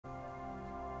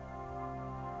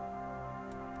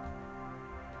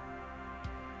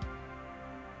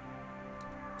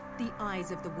The eyes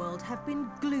of the world have been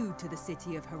glued to the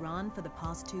city of Harran for the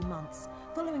past 2 months,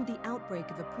 following the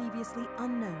outbreak of a previously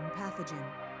unknown pathogen.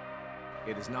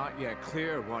 It is not yet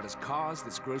clear what has caused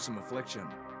this gruesome affliction.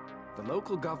 The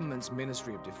local government's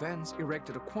Ministry of Defense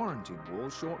erected a quarantine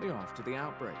wall shortly after the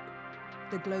outbreak.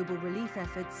 The global relief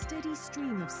effort's steady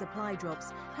stream of supply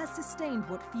drops has sustained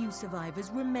what few survivors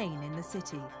remain in the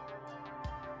city.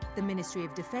 The Ministry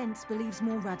of Defense believes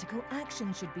more radical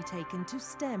action should be taken to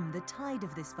stem the tide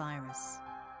of this virus.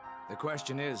 The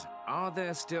question is, are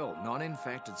there still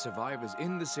non-infected survivors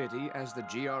in the city as the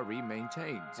GRE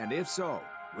maintains? And if so,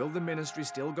 will the ministry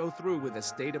still go through with a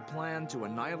stated plan to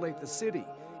annihilate the city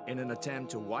in an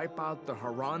attempt to wipe out the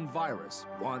Harran virus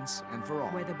once and for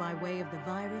all? Whether by way of the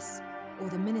virus or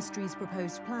the ministry's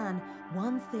proposed plan,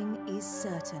 one thing is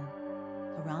certain: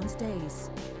 Harran's days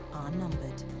are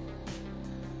numbered.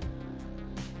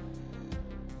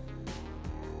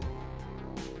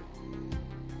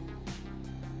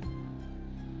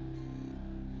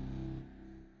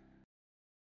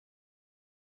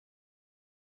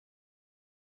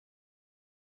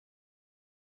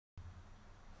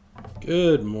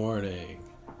 Good morning.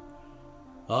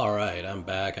 Alright, I'm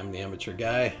back. I'm the amateur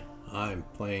guy. I'm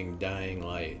playing Dying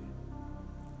Light.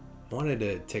 I wanted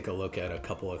to take a look at a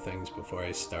couple of things before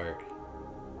I start.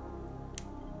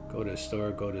 Go to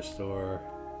store, go to store,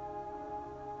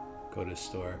 go to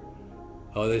store.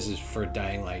 Oh, this is for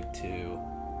Dying Light 2.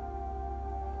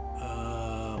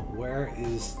 Where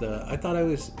is the... I thought I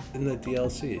was in the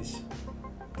DLCs.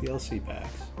 DLC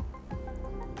packs.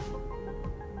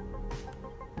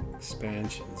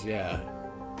 Expansions, yeah.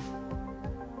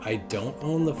 I don't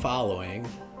own the following.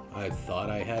 I thought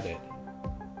I had it.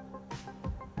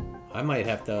 I might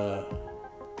have to...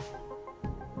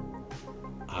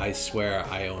 I swear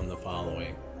I own the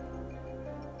following.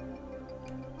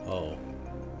 Oh.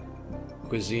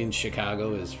 Cuisine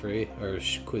Chicago is free, or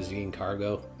Cuisine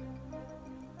Cargo.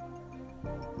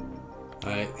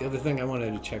 The other thing I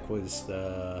wanted to check was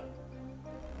the...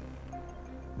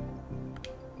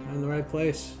 Am I in the right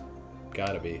place?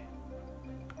 Gotta be.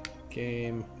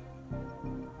 Game.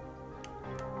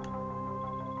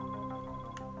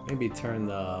 Maybe turn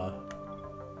the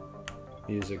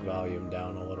music volume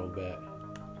down a little bit.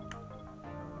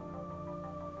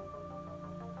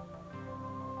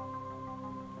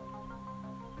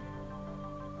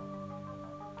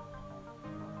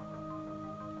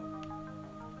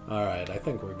 Alright, I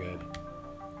think we're good.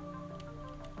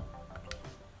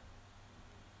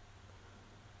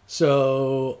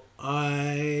 So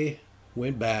I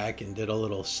went back and did a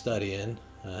little studying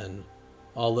on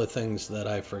all the things that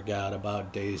I forgot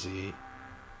about DayZ,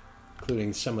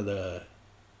 including some of the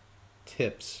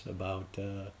tips about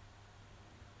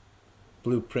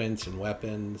blueprints and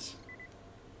weapons.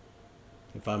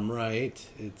 If I'm right,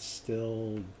 it's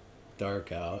still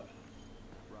dark out.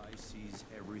 Rai sees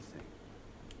everything.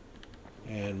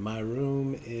 And my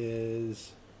room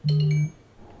is...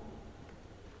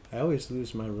 I always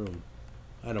lose my room.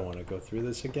 I don't want to go through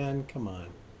this again. Come on.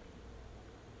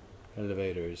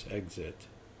 Elevators. Exit.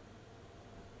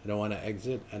 I don't want to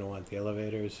exit. I don't want the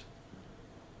elevators.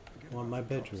 I want my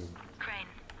bedroom. Crane,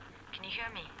 can you hear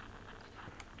me?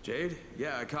 Jade?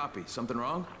 Yeah, I copy. Something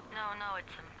wrong? No,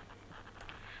 it's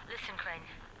Listen, Crane,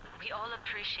 we all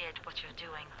appreciate what you're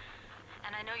doing.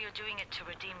 And I know you're doing it to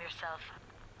redeem yourself.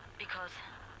 Because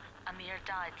Amir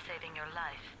died saving your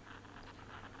life.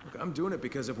 Look, I'm doing it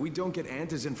because if we don't get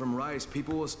Antizin from Rice,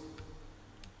 people will...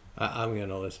 I'm going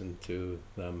to listen to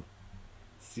them.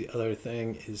 The other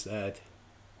thing is that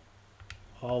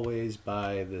always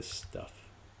buy this stuff.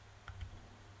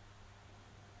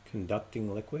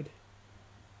 Conducting liquid.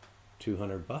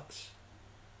 200 bucks.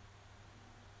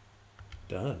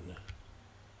 Done.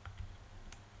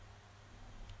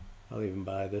 I'll even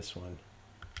buy this one.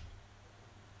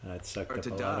 That sucked up a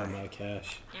lot of my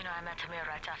cash. You know, I met Amir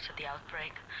right after the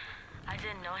outbreak. I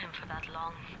didn't know him for that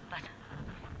long, but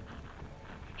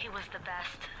he was the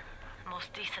best,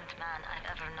 most decent man I've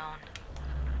ever known.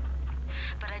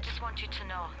 But I just want you to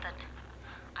know that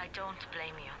I don't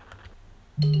blame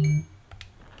you.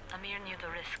 Amir knew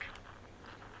the risk.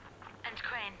 And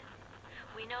Crane,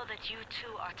 we know that you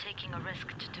too are taking a risk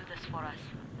to do this for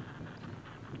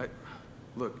us.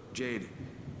 Look, Jade,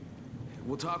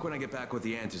 we'll talk when I get back with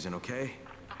the Antizin, okay?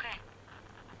 Okay.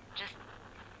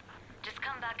 Just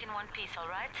come back in one piece, all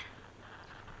right?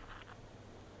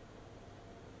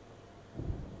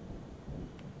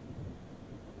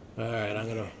 Alright, I'm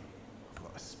gonna...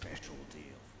 Got a special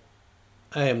deal.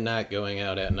 I am not going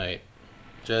out at night.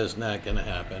 Just not gonna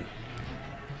happen.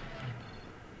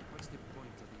 What's the point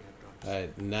of the airdrops?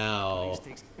 Alright, now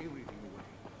Takes everything away.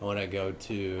 I wanna go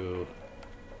to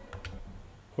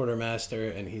quartermaster,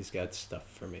 and he's got stuff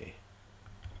for me.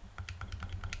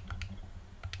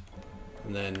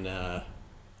 And then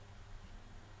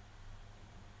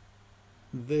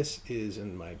this is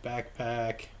in my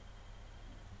backpack.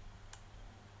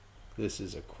 This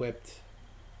is equipped.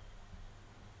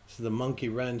 So the monkey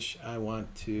wrench, I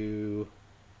want to...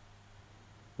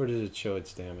 Where does it show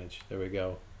its damage? There we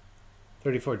go.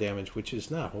 34 damage, which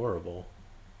is not horrible.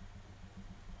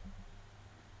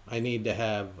 I need to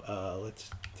have... let's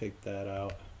take that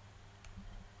out.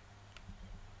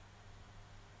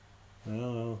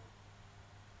 Oh.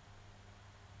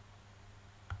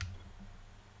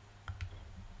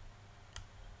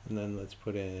 And then let's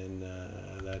put in...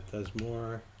 that does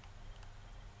more.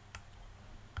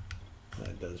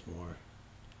 That does more.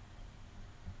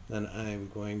 Then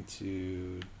I'm going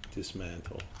to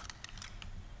dismantle.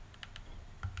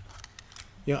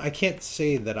 You know, I can't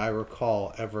say that I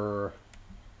recall ever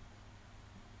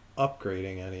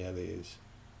upgrading any of these.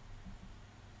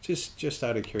 Just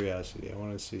out of curiosity, I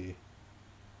want to see.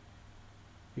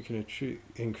 You can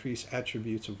increase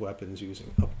attributes of weapons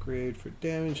using upgrade for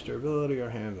damage, durability, or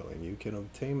handling. You can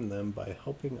obtain them by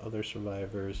helping other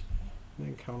survivors in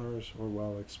encounters or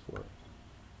while exploring.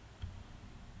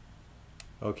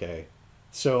 Okay,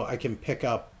 so I can pick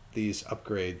up these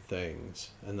upgrade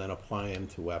things and then apply them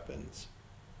to weapons.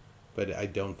 But I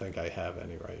don't think I have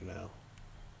any right now.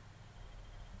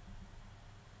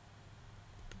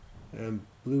 And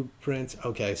blueprints.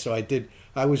 Okay, so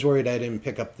I was worried I didn't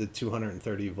pick up the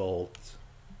 230 volts.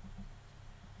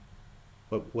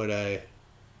 But would I?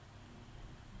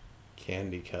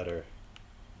 Candy cutter.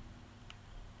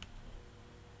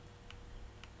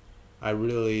 I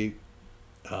really...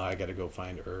 I gotta go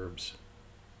find herbs.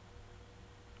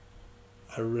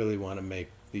 I really want to make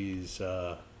these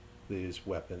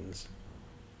weapons.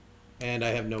 And I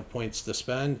have no points to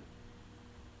spend.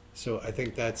 So I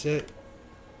think that's it.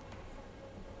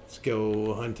 Let's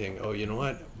go hunting. Oh, you know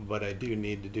what? What I do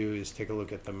need to do is take a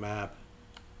look at the map.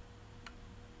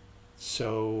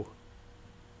 So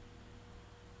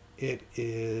it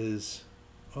is...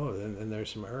 Oh, and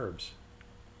there's some herbs.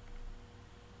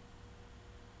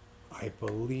 I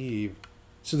believe...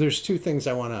 So there's two things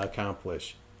I want to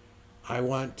accomplish. I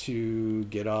want to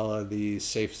get all of these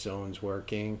safe zones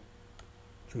working.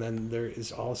 And then there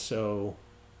is also...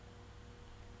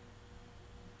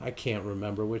 I can't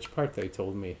remember which part they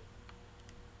told me.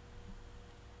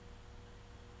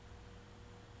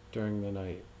 During the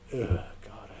night. Ugh,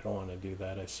 God, I don't want to do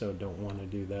that. I so don't want to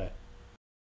do that.